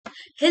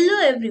Hello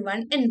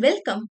everyone and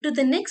welcome to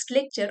the next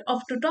lecture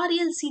of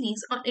tutorial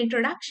series on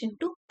Introduction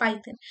to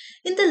Python.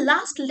 In the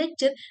last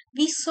lecture,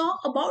 we saw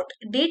about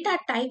data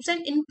types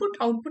and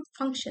input-output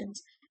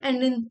functions.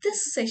 And in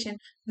this session,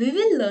 we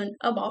will learn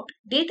about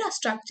data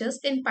structures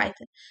in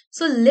Python.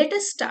 So let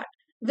us start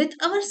with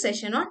our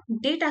session on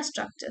data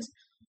structures.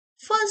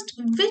 First,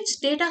 which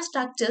data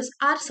structures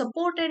are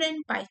supported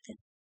in Python?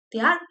 They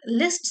are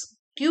lists,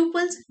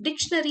 tuples,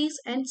 dictionaries,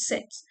 and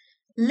sets.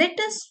 Let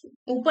us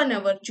open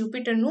our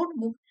Jupyter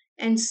notebook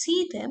and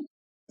see them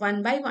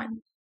one by one.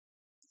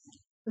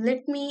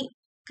 Let me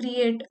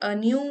create a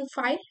new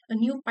file, a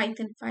new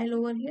Python file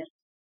over here.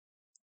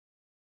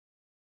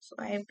 So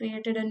I have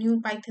created a new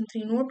Python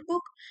 3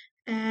 notebook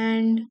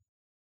and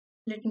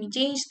let me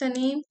change the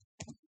name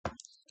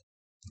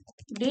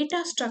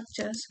data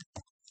structures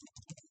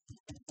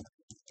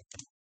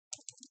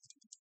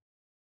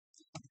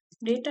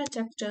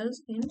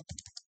in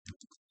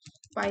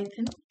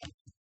Python.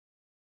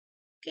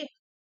 Okay.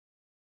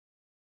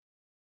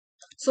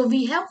 So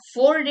we have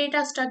 4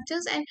 data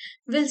structures and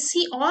we'll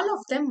see all of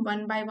them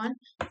one by one.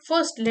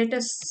 First, let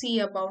us see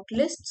about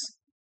lists.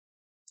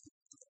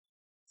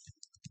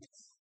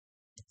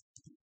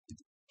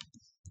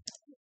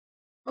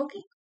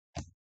 Okay,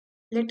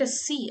 let us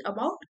see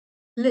about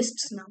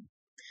lists now.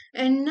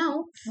 And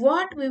now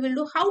what we will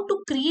do, how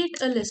to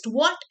create a list.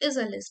 What is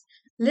a list?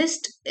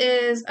 List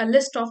is a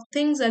list of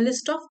things, a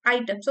list of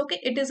items. Okay,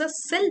 it is a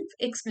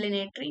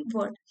self-explanatory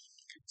word.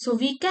 So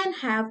we can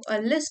have a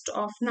list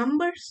of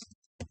numbers.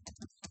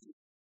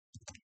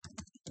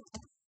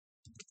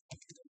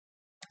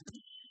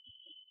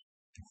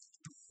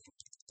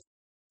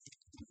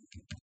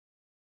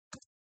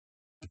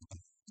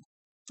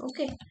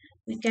 Okay,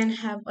 we can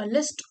have a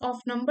list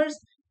of numbers.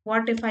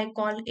 What if I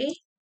call A?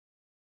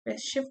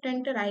 Press shift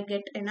enter, I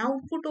get an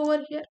output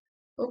over here.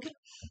 Okay,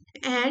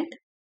 and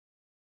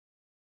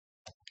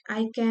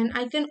I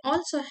can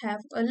also have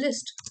a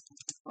list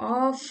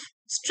of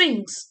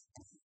strings.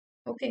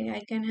 Okay,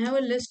 I can have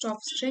a list of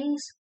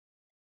strings.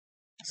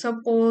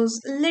 Suppose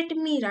let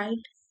me write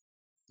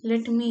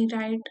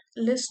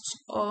lists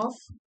of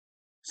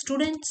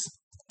students.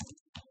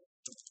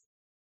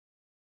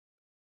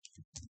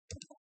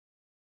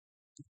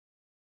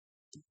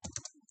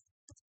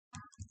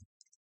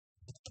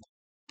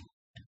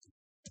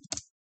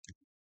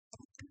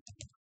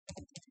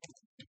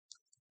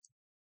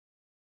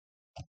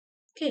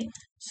 Okay,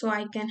 so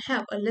I can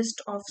have a list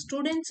of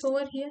students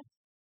over here.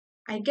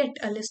 I get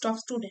a list of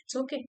students.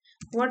 Okay,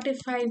 what if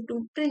I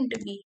do print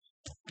B?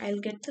 I'll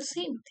get the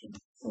same thing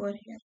over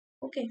here.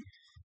 Okay,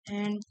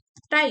 and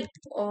type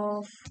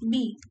of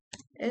B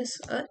is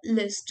a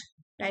list.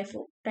 Type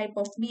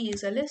of B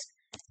is a list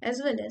as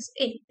well as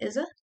A is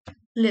a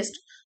list.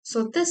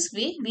 So this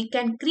way we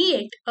can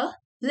create a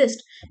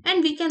list,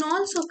 and we can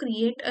also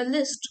create a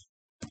list,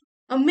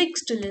 a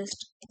mixed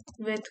list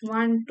with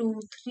 1,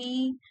 2,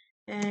 3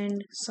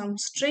 and some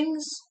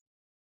strings.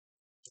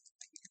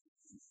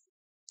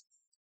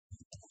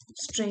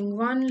 String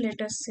 1,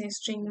 let us say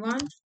string 1,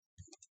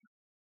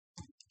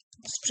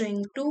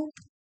 string 2.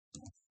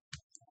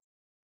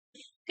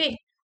 Okay,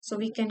 so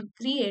we can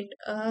create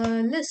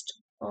a list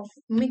of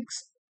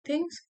mixed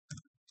things.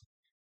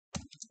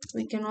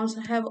 We can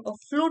also have a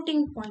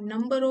floating point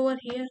number over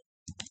here.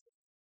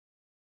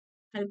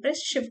 I'll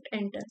press shift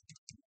enter.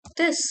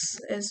 This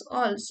is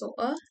also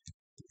a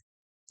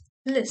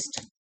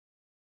list.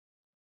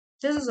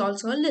 This is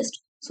also a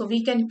list. So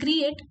we can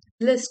create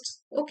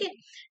lists. Okay,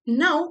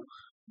 now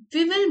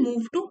we will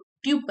move to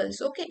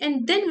tuples. Okay,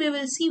 and then we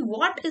will see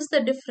what is the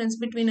difference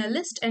between a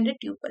list and a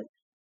tuple.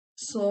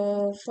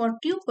 So for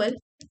tuple,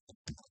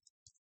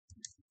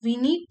 we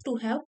need to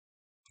have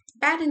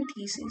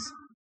parentheses,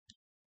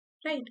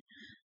 right?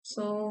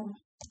 So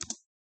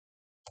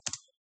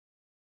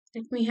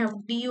let me have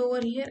D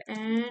over here,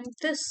 and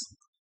this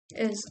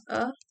is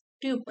a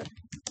tuple.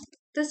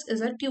 This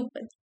is a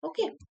tuple.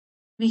 Okay,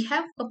 we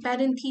have a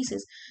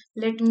parenthesis.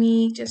 Let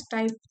me just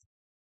type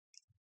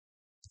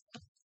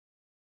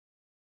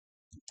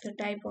the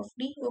type of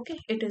D. Okay,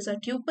 it is a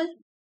tuple.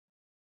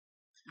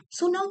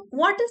 So now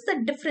what is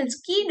the difference,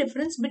 key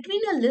difference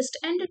between a list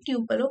and a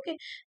tuple? Okay,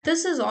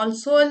 this is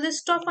also a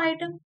list of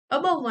item.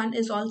 Above one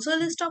is also a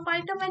list of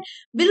item and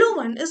below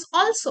one is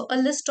also a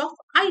list of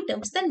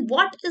items. Then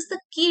what is the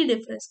key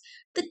difference?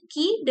 The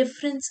key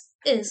difference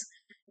is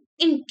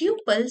in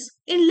tuples,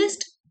 in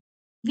list,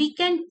 we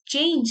can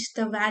change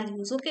the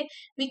values. Okay,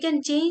 we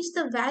can change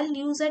the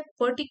values at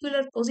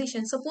particular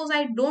position. Suppose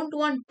I don't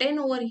want 10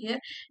 over here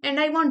and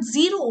I want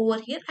 0 over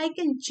here, I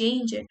can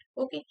change it.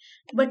 Okay,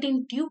 but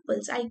in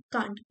tuples I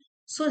can't.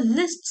 So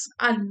lists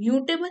are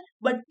mutable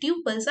but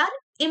tuples are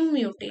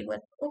immutable.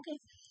 Okay,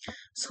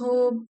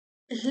 so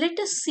let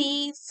us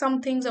see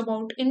some things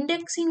about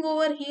indexing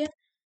over here.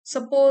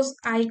 Suppose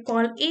I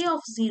call a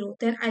of 0,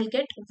 then I'll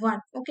get 1.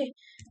 Okay,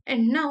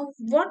 and now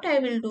what I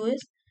will do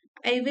is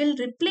I will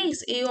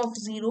replace a of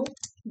 0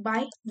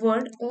 by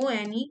word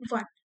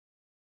one.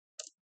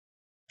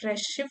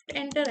 Press shift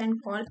enter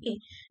and call a.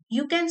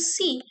 You can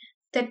see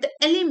that the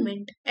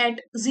element at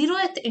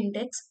 0th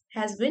index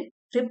has been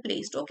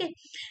replaced. Okay,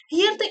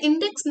 here the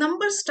index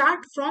numbers start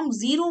from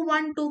 0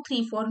 1 2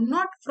 3 4,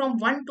 not from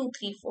 1 2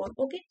 3 4.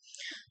 Okay,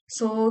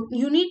 so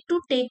you need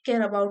to take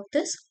care about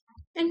this.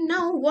 And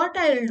now what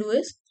I will do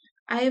is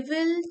I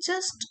will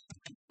just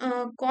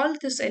call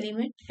this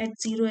element at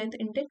 0th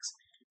index.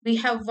 We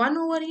have 1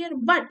 over here,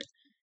 but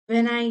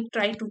when I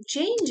try to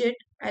change it,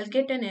 I'll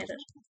get an error.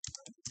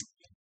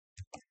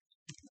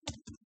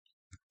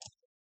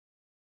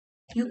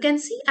 You can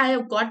see I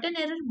have got an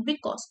error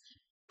because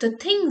the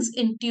things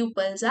in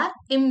tuples are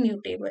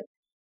immutable.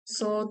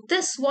 So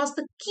this was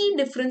the key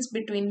difference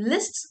between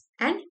lists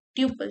and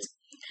tuples.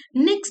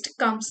 Next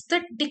comes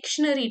the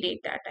dictionary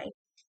data type.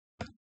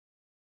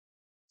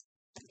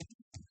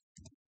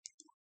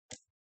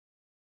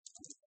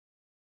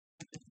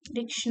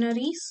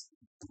 Dictionaries.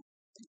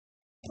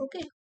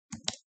 Okay.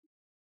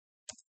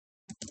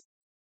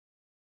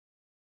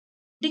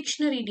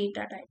 Dictionary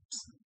data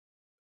types,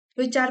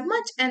 which are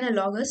much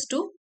analogous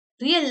to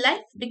real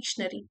life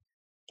dictionary.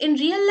 In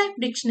real life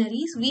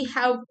dictionaries, we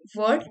have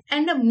word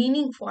and a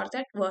meaning for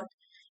that word.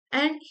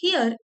 And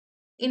here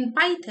in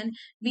Python,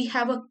 we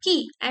have a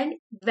key and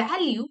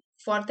value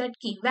for that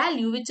key,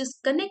 value which is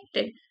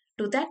connected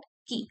to that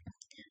key.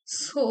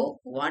 So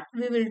what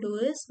we will do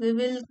is we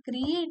will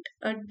create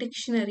a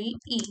dictionary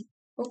E,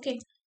 okay,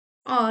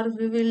 or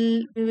we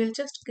will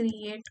just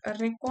create a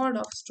record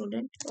of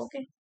student.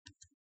 Okay,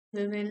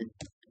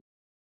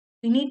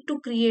 we need to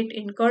create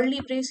in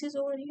curly braces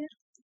over here.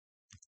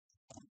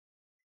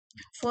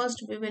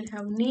 First we will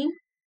have name.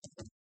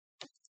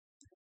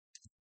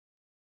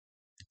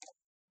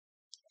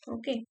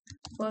 Okay,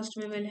 first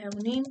we will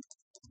have name.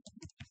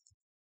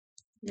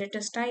 Let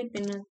us type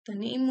in the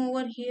name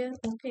over here.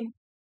 Okay,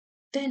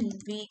 then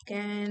we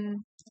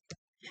can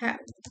have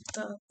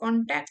the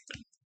contact.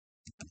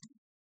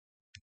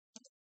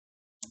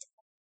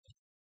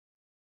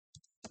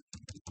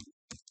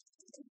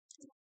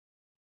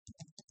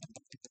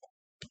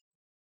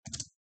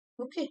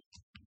 Okay,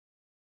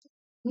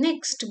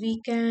 next we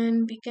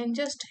can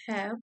just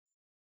have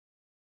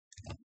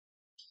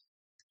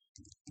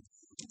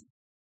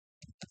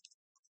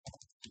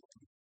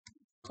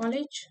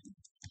college.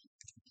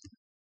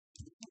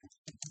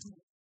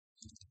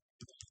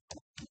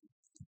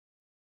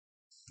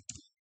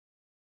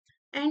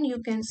 And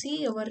you can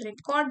see our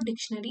record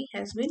dictionary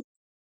has been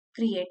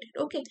created.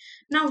 Okay,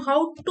 now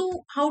how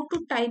to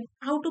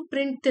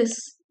print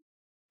this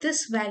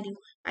value.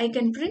 I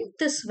can print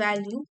this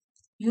value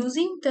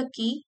using the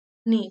key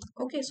name.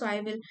 Okay, so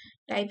I will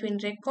type in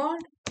record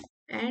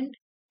and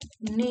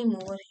name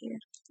over here.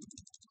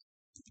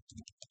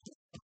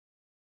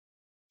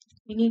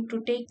 We need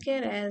to take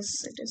care as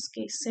it is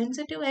case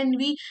sensitive, and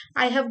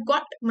I have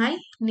got my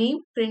name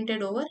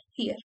printed over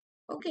here.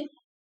 Okay,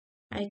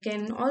 I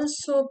can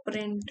also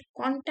print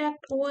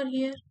contact over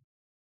here.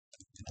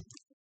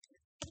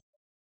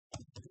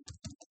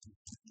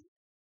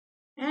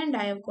 And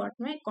I have got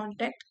my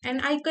contact,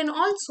 and I can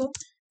also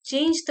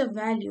change the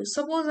value.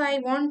 Suppose I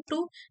want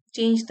to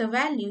change the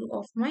value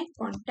of my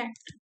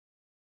contact,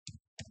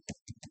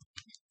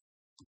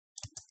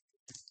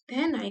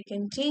 then I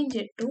can change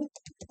it to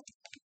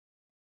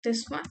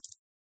this one.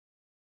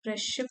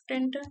 Press shift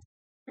enter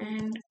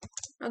and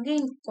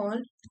again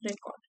call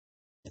record.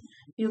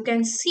 You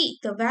can see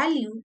the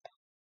value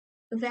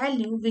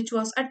which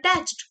was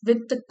attached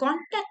with the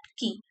contact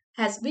key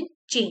has been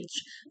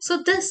changed.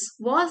 So this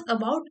was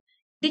about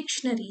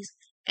dictionaries.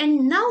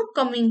 And now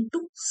coming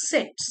to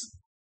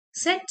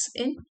sets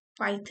in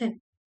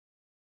Python.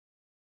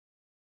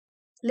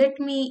 Let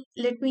me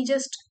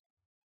just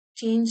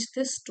change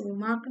this to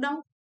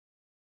markdown.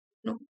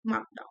 No,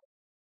 markdown.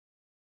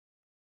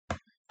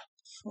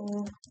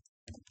 So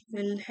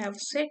we'll have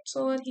sets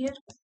over here.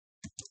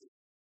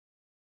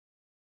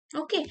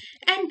 Okay,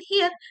 and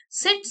here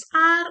sets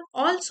are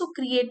also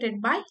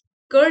created by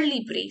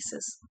curly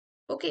braces.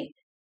 Okay,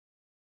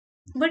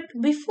 but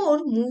before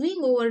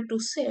moving over to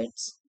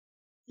sets,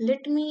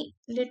 let me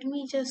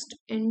just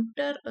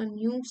enter a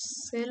new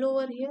cell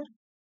over here.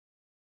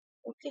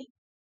 Okay,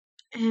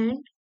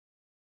 and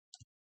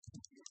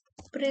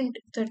print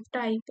the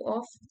type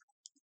of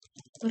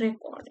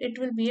record. It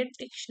will be a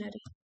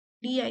dictionary,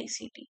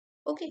 DICT.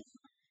 Okay,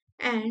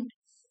 and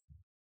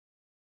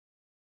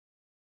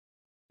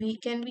we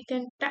can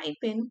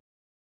type in.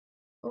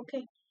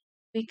 Okay,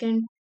 we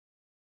can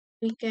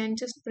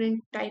just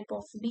print type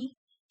of D.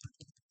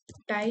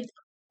 Type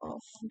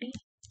of D.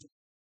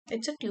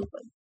 It's a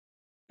tuple,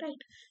 right?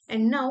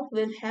 And now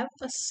we'll have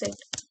a set.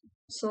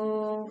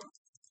 So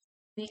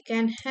we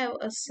can have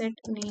a set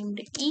named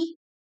E.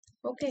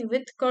 Okay,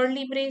 with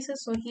curly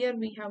braces. So here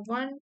we have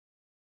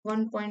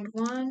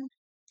 1.1,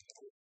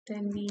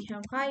 then we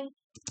have high,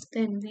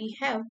 then we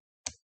have.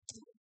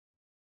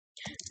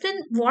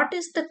 Then what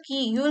is the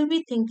key? You will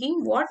be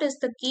thinking, what is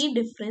the key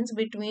difference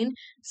between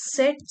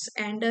sets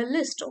and a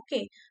list?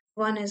 Okay,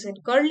 one is in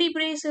curly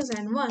braces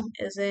and one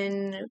is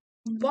in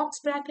box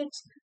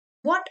brackets.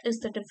 What is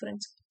the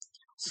difference?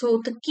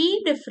 So the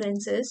key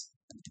difference is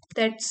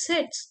that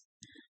sets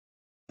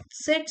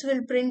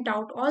will print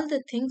out all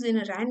the things in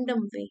a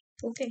random way.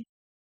 Okay,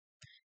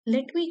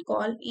 let me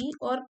call E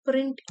or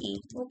print E.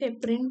 Okay,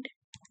 print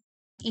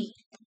E.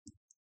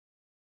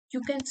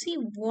 You can see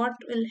what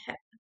will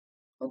happen.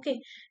 Okay,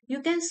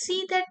 you can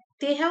see that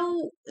they have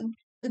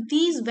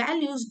these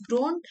values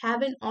don't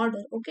have an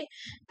order. Okay,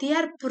 they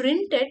are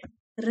printed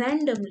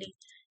randomly.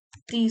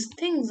 These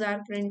things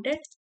are printed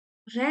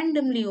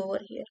randomly over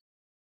here,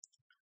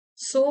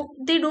 so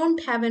they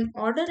don't have an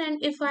order. And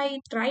if I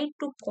try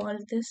to call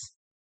this,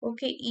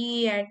 okay,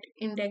 E at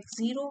index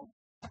 0,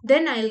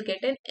 then I'll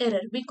get an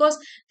error because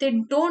they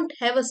don't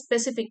have a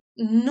specific,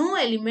 no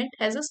element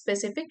has a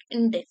specific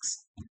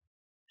index,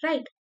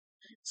 right?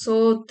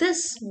 So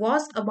this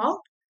was about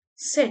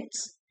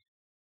sets.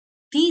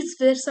 These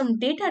were some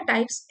data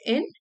types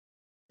in,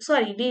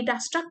 sorry, data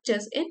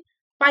structures in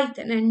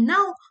Python. And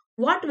now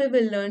what we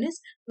will learn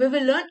is, we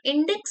will learn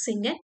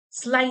indexing and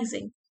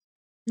slicing.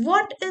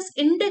 What is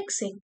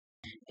indexing?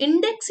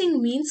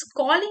 Indexing means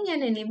calling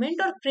an element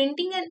or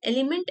printing an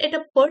element at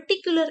a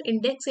particular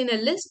index in a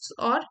list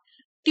or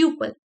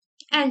tuple.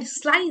 And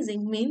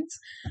slicing means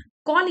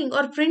calling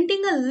or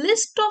printing a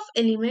list of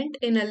element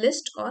in a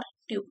list or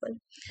tuple.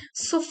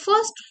 So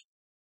first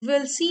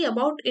we'll see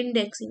about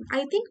indexing.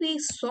 I think we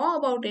saw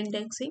about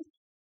indexing.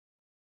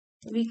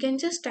 We can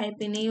just type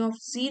in A of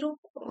 0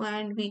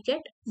 and we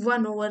get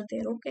 1 over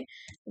there. Okay,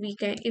 we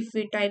can, if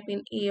we type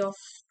in A of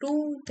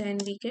 2, then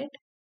we get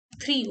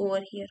 3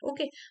 over here.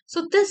 Okay,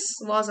 so this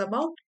was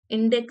about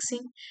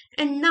indexing.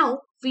 And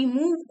now we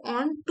move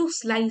on to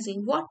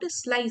slicing. What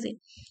is slicing?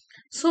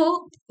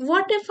 So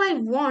what if I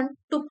want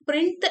to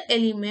print the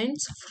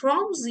elements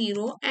from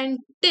 0 and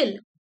till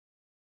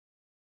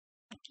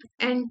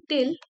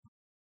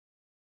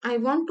I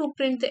want to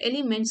print the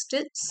elements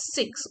till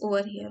 6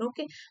 over here.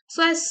 Okay,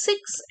 so as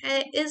 6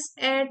 is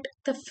at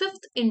the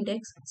fifth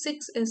index,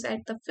 6 is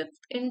at the fifth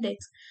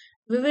index,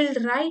 we will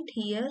write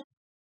here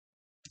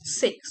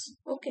 6.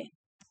 Okay,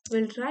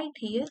 we'll write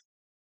here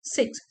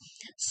 6.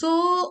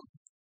 So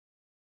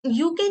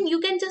you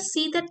can just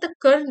see that the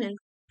kernel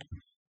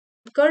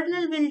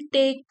will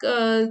take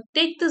the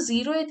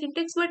 0th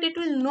index, but it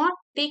will not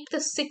take the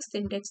 6th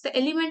index, the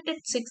element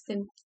at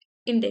 6th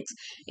index.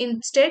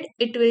 Instead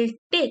it will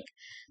take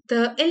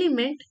the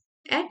element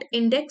at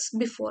index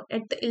before,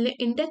 at the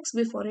index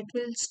before. It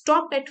will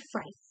stop at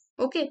 5.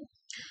 Okay,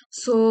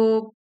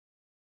 so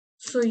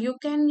you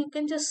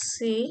can just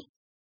say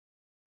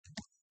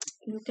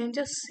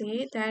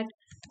that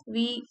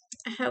we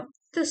have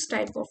this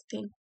type of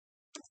thing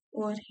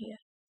over here,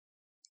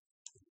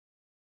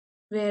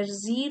 where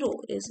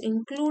 0 is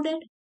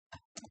included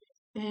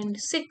and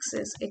 6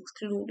 is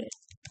excluded.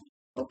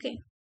 Okay,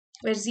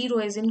 where 0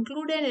 is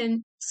included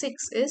and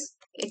 6 is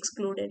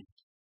excluded.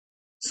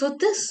 So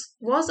this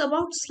was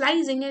about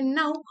slicing. And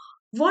now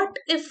what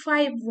if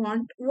I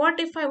want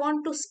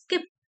to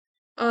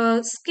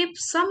skip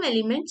some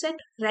elements at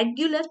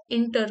regular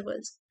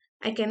intervals?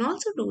 I can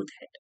also do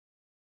that.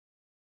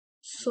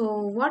 So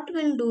what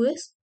we'll do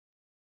is,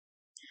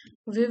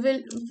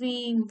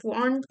 we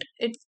want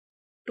it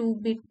to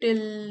be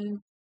till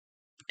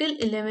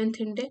 11th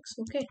index.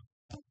 Okay,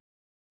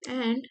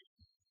 and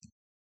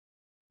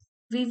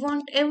we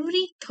want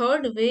every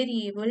third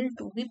variable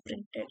to be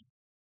printed.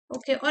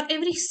 Okay, or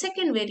every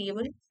second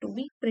variable to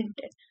be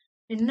printed.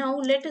 And now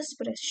let us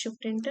press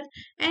shift enter,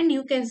 and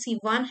you can see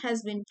 1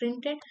 has been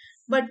printed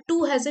but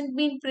 2 hasn't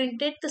been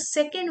printed. The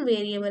second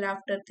variable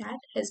after that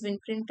has been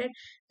printed,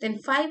 then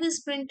 5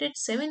 is printed,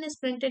 7 is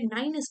printed,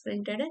 9 is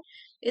printed, and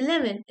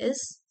 11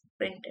 is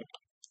printed.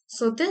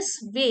 So this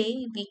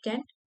way we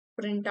can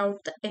print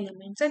out the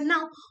elements. And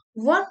now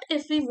what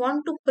if we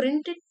want to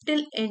print it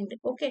till end?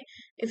 Okay,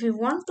 if we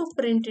want to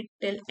print it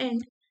till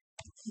end,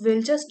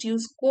 we'll just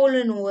use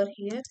colon over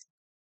here,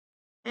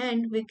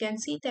 and we can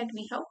see that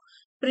we have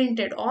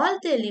printed all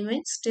the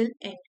elements till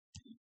end.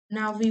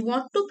 Now we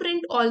want to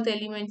print all the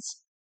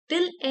elements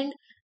till end,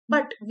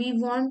 but we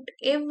want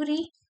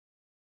every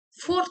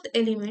fourth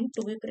element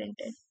to be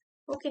printed.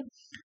 Okay,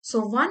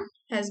 so 1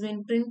 has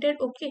been printed.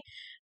 Okay,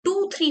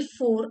 2, 3,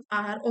 4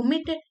 are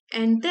omitted,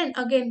 and then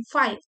again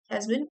 5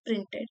 has been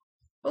printed.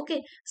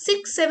 Okay,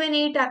 6, 7,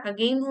 8 are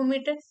again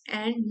omitted,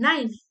 and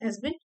 9 has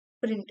been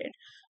printed.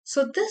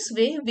 So this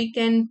way we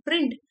can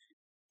print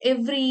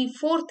every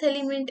fourth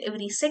element,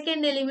 every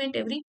second element,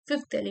 every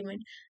fifth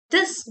element.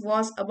 This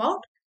was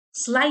about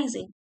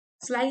slicing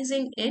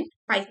in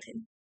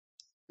Python.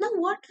 Now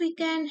what we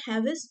can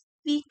have is,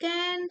 we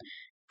can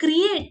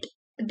create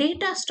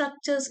data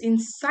structures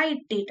inside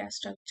data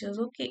structures.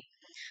 Okay,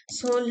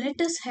 so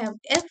let us have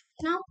F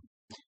now,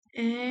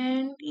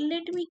 and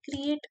let me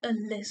create a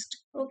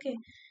list. Okay,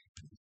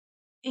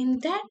 in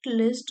that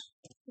list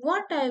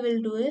what I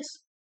will do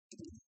is,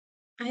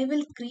 I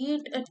will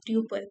create a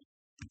tuple,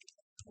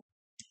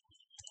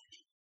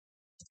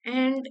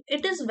 and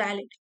it is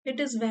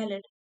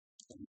valid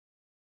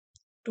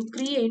to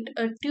create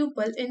a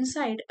tuple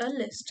inside a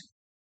list.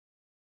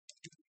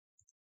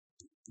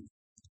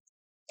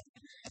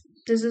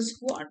 This is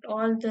what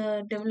all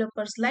the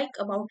developers like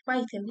about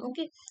Python.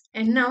 Okay,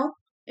 and now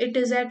it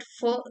is at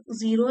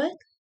 0th,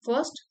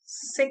 first,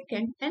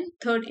 second and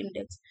third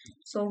index.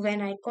 So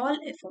when I call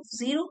f of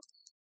 0,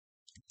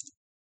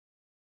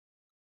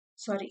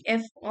 sorry,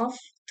 f of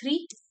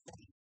 3,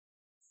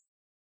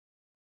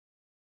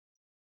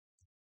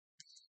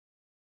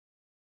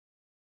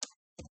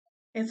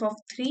 f of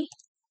 3,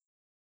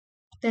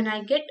 then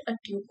I get a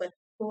tuple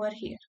over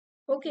here.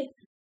 Okay,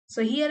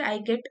 so here I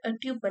get a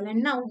tuple,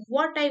 and now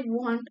what I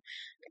want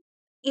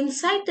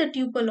inside the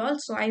tuple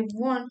also, I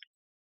want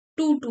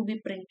 2 to be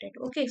printed.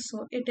 Okay,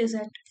 so it is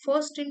at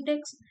first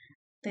index,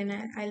 then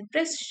I'll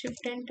press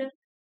shift enter,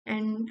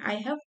 and I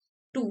have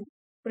 2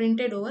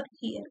 printed over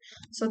here.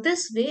 So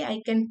this way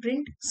I can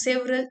print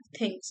several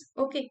things.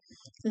 Okay,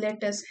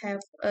 let us have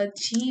a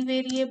g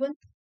variable,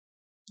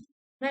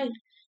 right?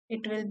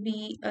 It will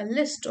be a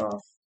list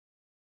of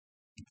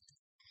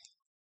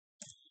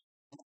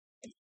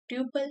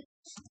tuple.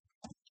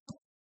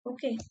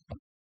 Okay,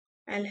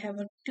 I'll have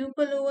a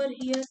tuple over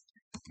here.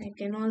 I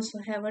can also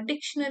have a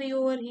dictionary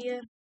over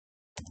here,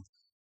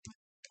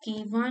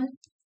 key 1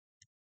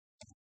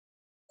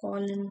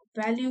 colon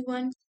value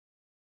 1,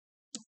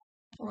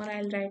 or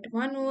I'll write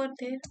 1 over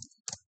there.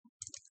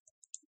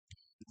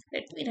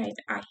 Let me write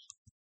I.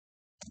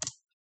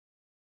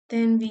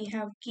 Then we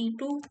have key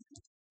 2.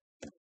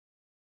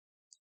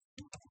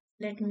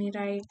 Let me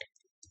write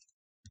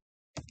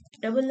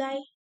double I.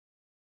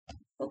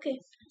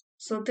 Okay,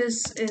 so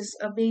this is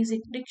a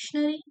basic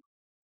dictionary.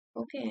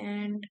 Okay,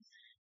 and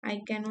I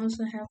can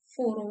also have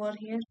 4 over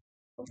here.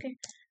 Okay,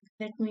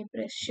 let me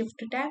press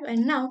shift tab,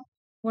 and now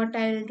what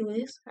I'll do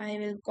is I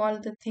will call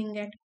the thing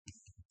at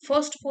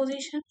first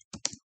position,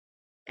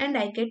 and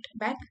I get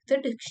back the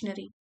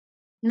dictionary.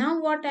 Now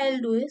what I'll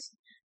do is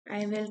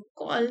I will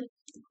call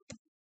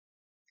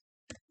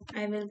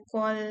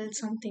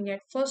something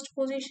at first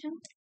position,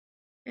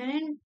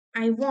 and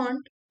I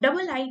want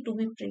double I to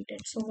be printed.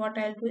 So what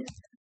I'll do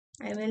is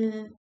I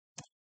will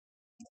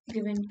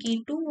give in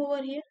key 2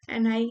 over here,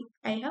 and I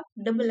have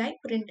double I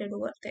printed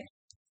over there.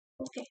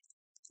 Okay,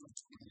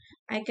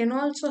 I can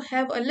also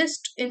have a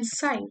list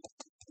inside.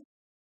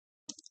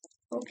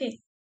 Okay,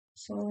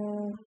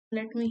 so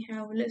let me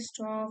have a list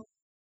of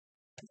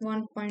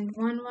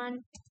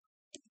 1.11,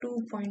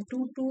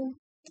 2.22,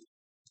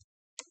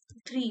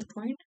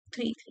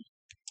 3.33,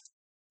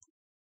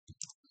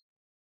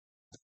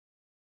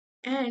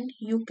 and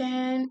you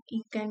can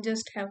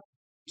just have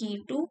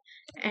key 2,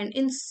 and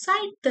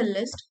inside the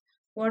list,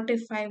 what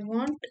if I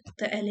want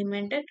the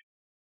element at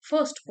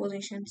first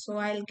position? So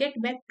I'll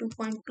get back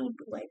 2.22,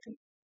 I think.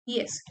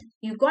 Yes,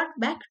 you got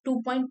back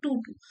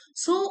 2.22.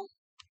 So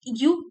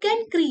you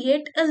can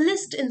create a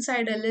list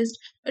inside a list,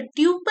 a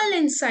tuple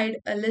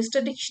inside a list,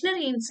 a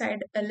dictionary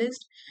inside a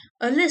list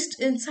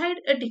inside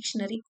a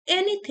dictionary.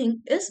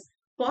 Anything is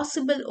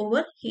possible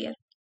over here.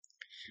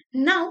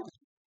 Now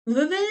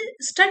we will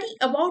study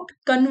about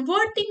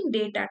converting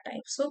data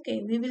types.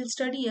 Okay, we will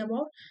study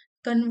about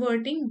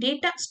converting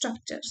data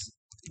structures.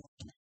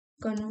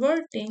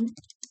 Converting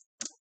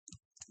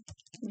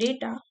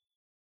data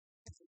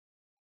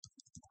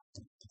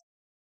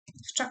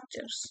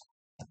structures.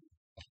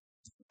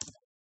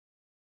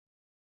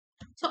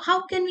 So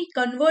how can we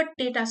convert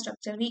data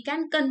structure? We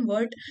can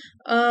convert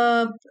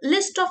a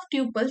list of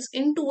tuples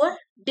into a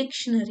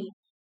dictionary,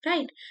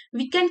 right?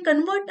 We can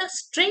convert a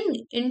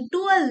string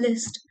into a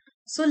list.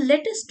 So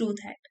let us do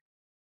that.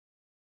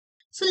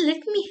 So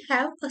let me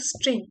have a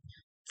string.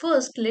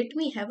 First, let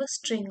me have a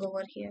string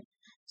over here.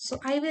 So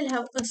I will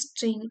have a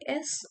string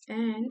s,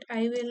 and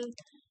I will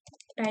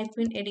type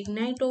in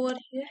Edignite over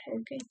here.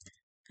 Okay,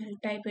 I'll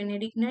type in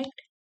Edignite,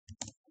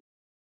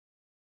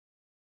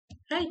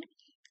 right?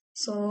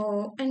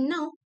 So, and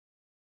now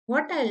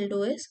what I'll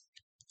do is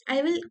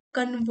I will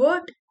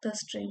convert the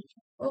string.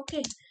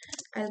 Okay,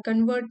 I'll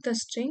convert the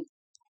string.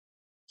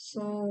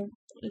 So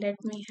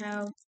let me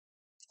have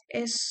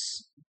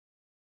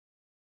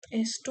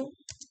s2,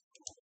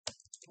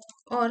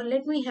 or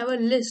let me have a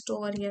list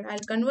over here. I'll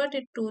convert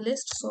it to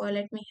list. So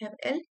let me have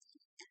l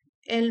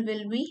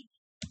will be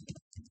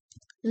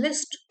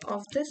list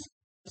of this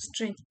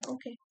string.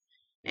 Okay,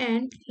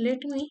 and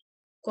let me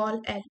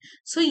call l.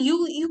 So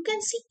you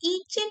can see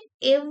each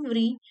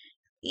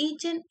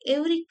and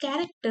every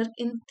character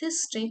in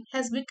this string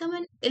has become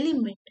an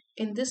element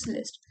in this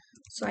list.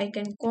 So I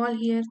can call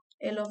here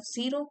l of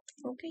 0.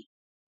 Okay,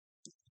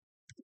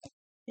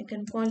 I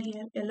can call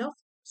here l of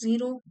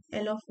 0,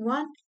 l of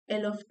 1,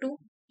 l of 2,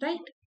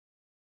 right?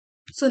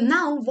 So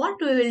now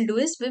what we will do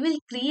is we will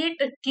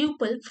create a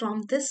tuple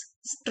from this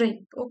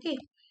string. Okay,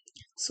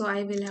 so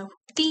I will have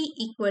t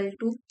equal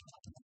to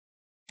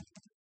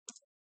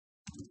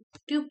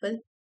tuple,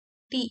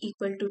 t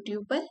equal to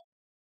tuple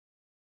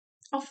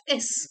of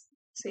s,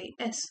 say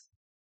s.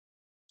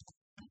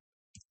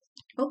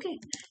 Okay,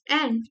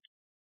 and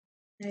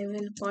I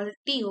will call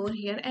t over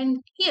here,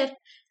 and here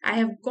I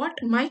have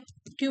got my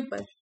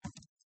tuple.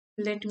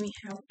 Let me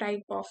have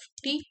type of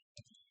t.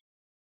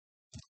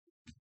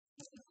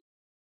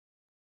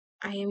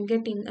 I am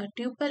getting a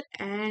tuple,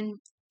 and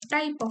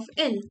type of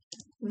L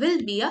will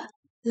be a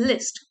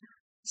list.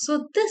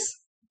 So this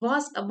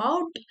was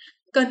about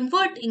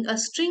converting a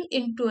string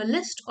into a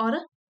list or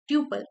a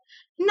tuple.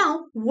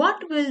 Now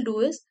what we'll do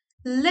is,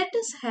 let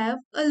us have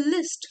a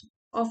list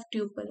of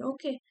tuple.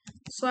 Okay,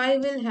 so I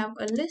will have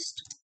a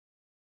list,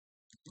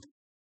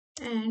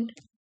 and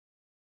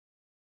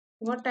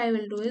what I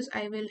will do is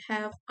I will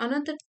have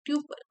another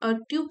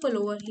tuple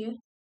over here.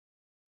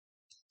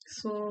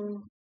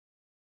 So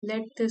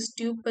let this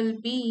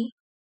tuple be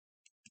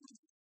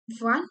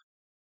 1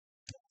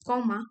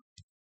 comma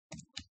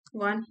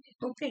 1.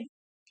 Okay,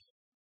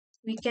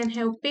 we can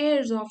have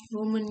pairs of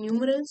Roman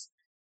numerals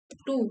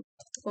 2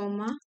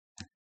 comma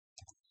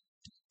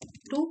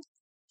 2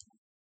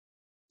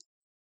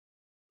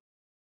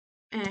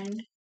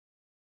 and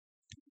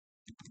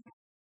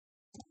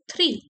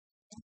 3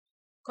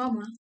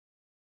 comma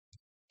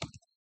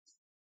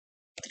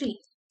 3.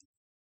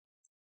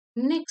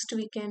 Next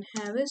we can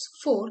have is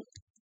 4.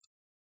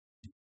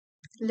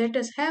 Let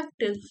us have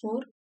till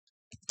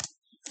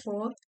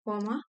 4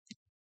 comma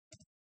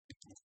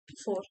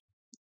 4.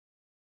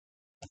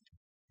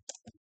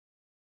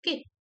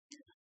 Okay,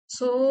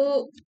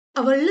 so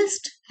our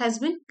list has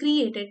been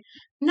created.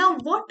 Now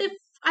what if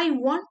I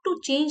want to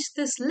change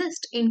this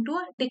list into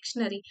a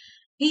dictionary?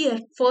 Here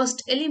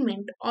first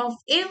element of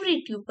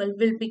every tuple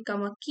will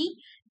become a key,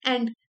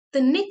 and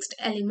the next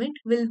element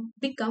will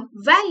become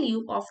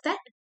value of that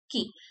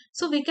key.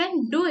 So we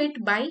can do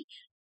it by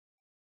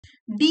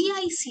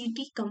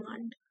dict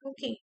command.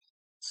 Okay,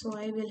 so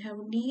I will have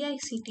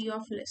dict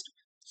of list.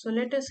 So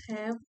let us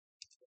have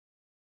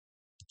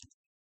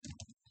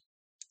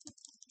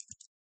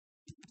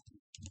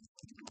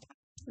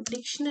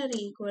dictionary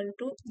equal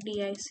to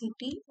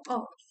dict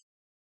of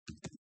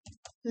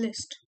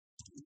list.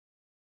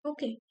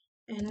 Okay,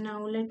 and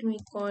now let me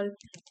call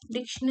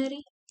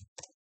dictionary.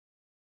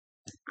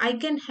 I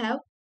can have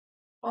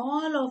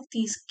all of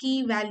these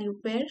key value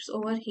pairs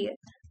over here.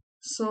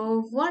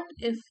 So what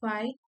if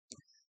I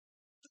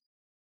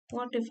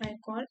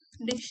call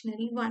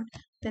dictionary 1?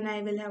 Then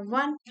I will have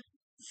 1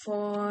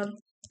 for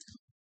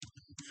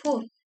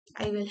 4.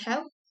 I will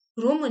have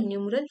Roman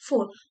numeral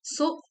 4.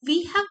 So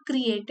we have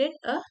created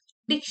a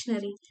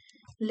dictionary.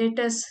 Let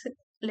us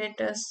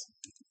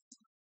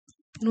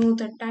know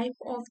the type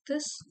of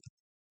this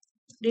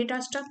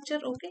data structure.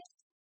 Okay,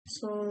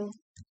 so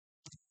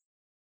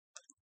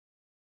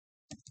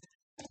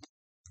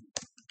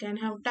can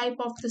have type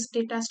of this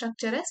data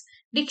structure as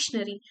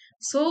dictionary.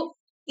 So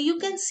you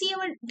can see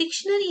our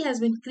dictionary has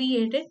been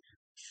created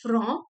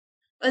from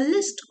a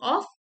list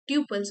of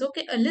tuples.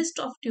 Okay, a list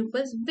of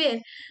tuples where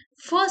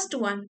first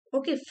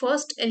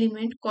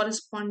element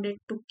corresponded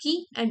to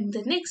key and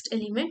the next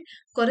element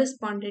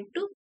corresponded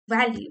to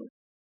value.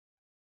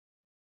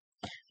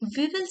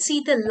 We will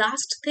see the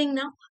last thing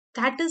now,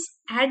 that is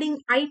adding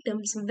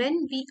items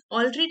when we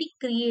already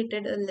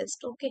created a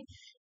list. Okay,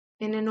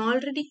 in an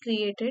already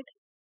created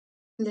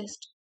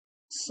list.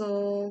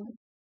 So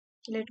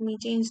let me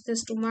change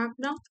this to mark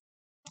now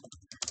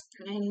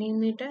and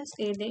name it as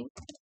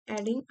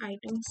adding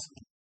items.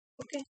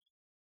 Okay,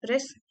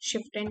 press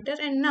shift enter,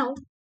 and now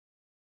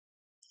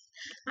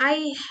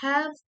I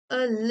have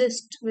a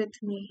list with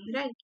me,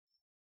 right?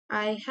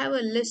 I have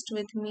a list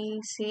with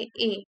me, say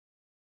A.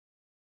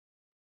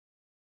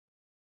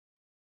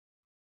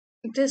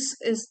 This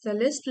is the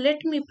list.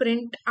 Let me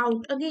print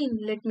out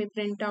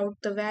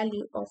the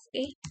value of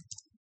A.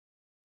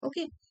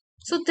 Okay,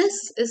 so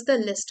this is the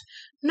list.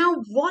 Now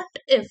what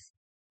if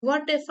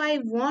I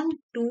want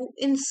to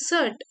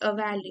insert a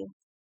value?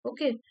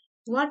 Okay,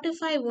 what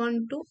if I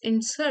want to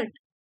insert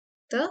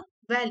the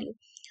value?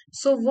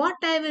 So what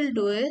I will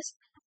do is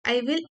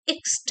I will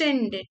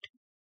extend it.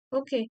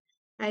 Okay,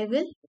 I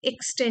will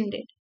extend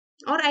it,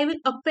 or I will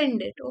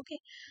append it. Okay,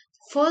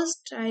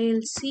 first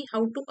I'll see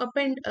how to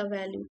append a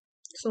value.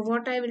 So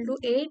what I will do,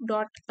 a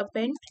dot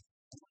append.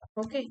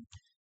 Okay,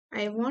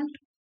 I want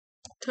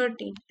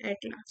 13 at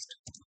last.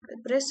 I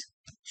press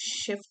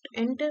shift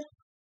enter.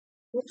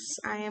 Oops,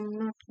 I am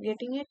not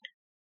getting it.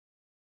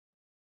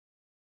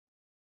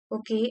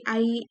 Okay,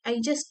 I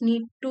just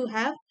need to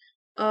have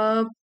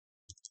a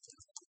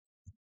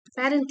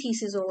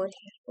parenthesis over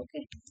here.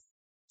 Okay,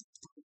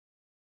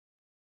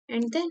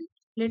 and then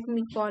let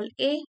me call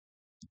a,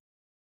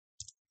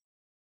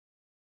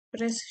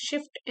 press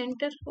shift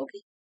enter.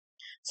 Okay,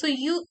 so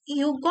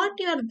you got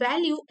your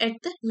value at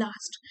the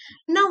last.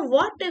 Now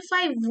what if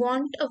I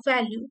want a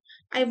value?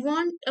 I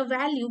want a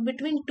value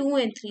between 2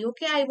 and 3.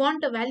 Okay, I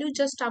want a value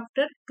just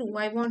after 2.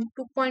 I want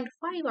 2.5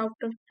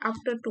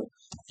 after 2.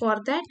 For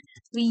that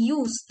we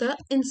use the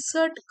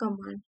insert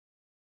command.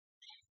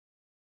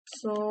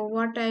 So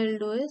what I will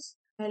do is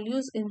I'll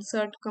use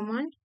insert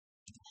command.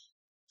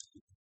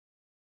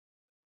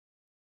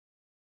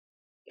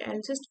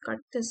 I'll just cut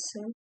this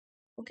cell.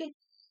 Okay,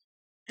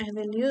 I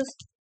will use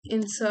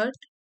insert.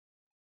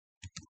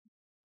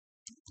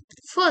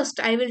 First,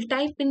 I will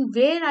type in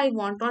where I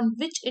want, on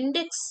which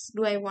index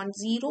do I want,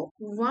 0,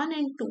 1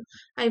 and 2.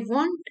 I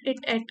want it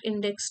at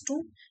index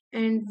 2,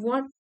 and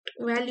what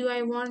value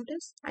I want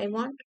is, I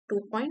want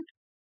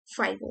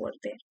 2.5 over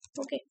there.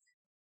 Okay,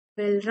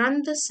 we'll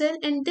run the cell,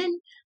 and then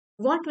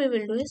what we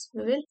will do is,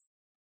 we will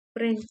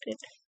printed.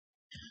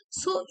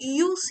 So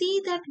you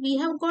see that we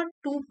have got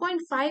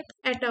 2.5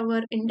 at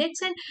our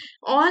index, and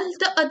all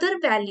the other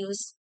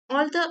values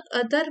after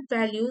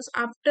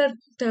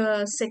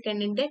the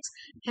second index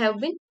have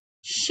been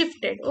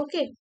shifted.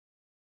 Okay,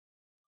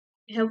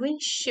 have been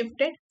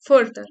shifted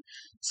further.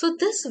 So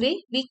this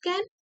way we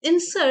can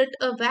insert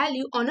a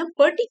value on a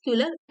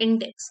particular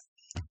index.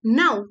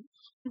 Now,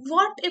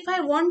 what if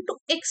I want to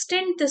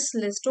extend this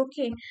list?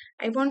 Okay,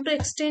 I want to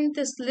extend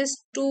this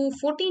list to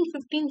 14,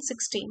 15,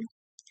 16.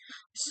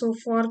 So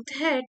for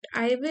that,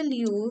 I will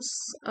use,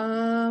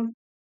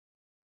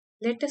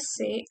 let us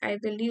say I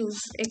will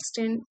use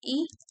extend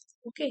E.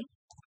 Okay,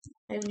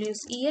 I will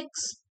use EX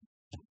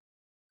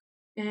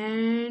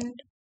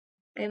and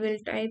I will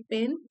type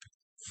in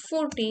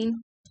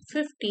 14,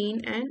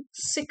 15 and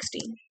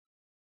 16.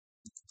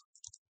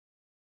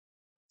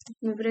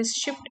 Press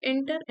shift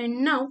enter,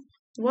 and now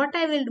what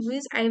I will do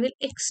is I will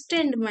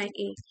extend my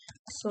A.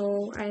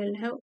 So I will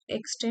have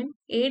extend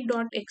A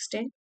dot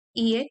extend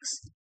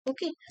EX.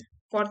 Okay,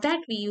 for that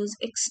we use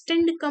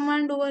extend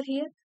command over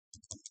here,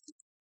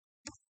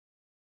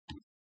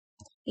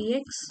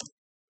 EX,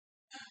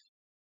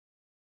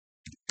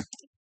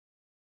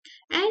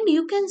 and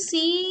you can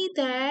see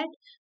that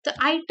the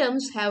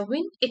items have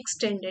been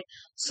extended.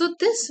 So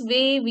this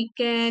way we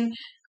can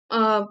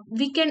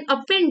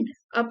append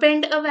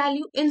a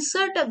value,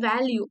 insert a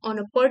value on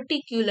a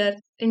particular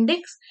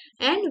index,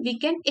 and we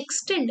can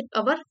extend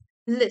our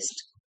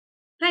list,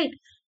 right?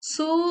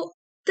 So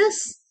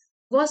this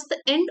was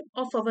the end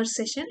of our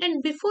session,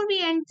 and before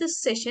we end this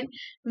session,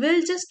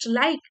 we'll just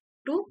like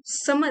to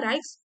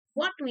summarize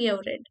what we have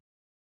read.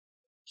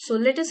 So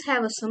let us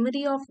have a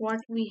summary of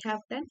what we have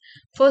done.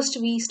 First,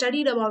 we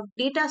studied about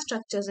data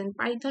structures in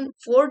Python,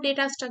 4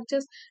 data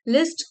structures: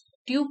 list,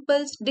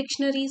 tuples,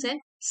 dictionaries, and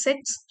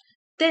sets.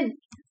 Then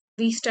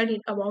we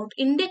studied about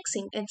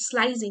indexing and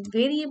slicing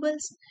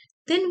variables.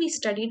 Then we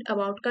studied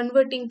about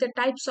converting the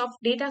types of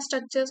data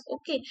structures.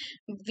 Okay,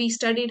 we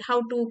studied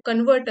how to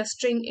convert a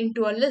string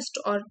into a list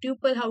or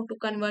tuple, how to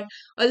convert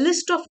a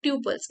list of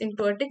tuples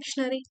into a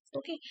dictionary.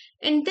 Okay,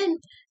 and then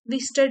we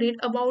studied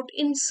about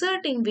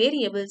inserting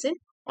variables in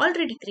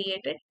already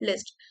created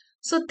list.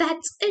 So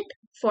that's it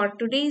for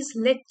today's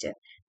lecture.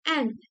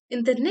 And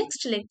in the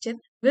next lecture,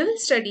 we will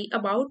study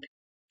about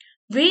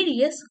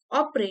various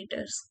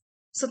operators.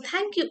 So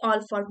thank you all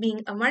for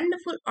being a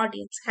wonderful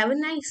audience. Have a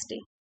nice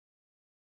day.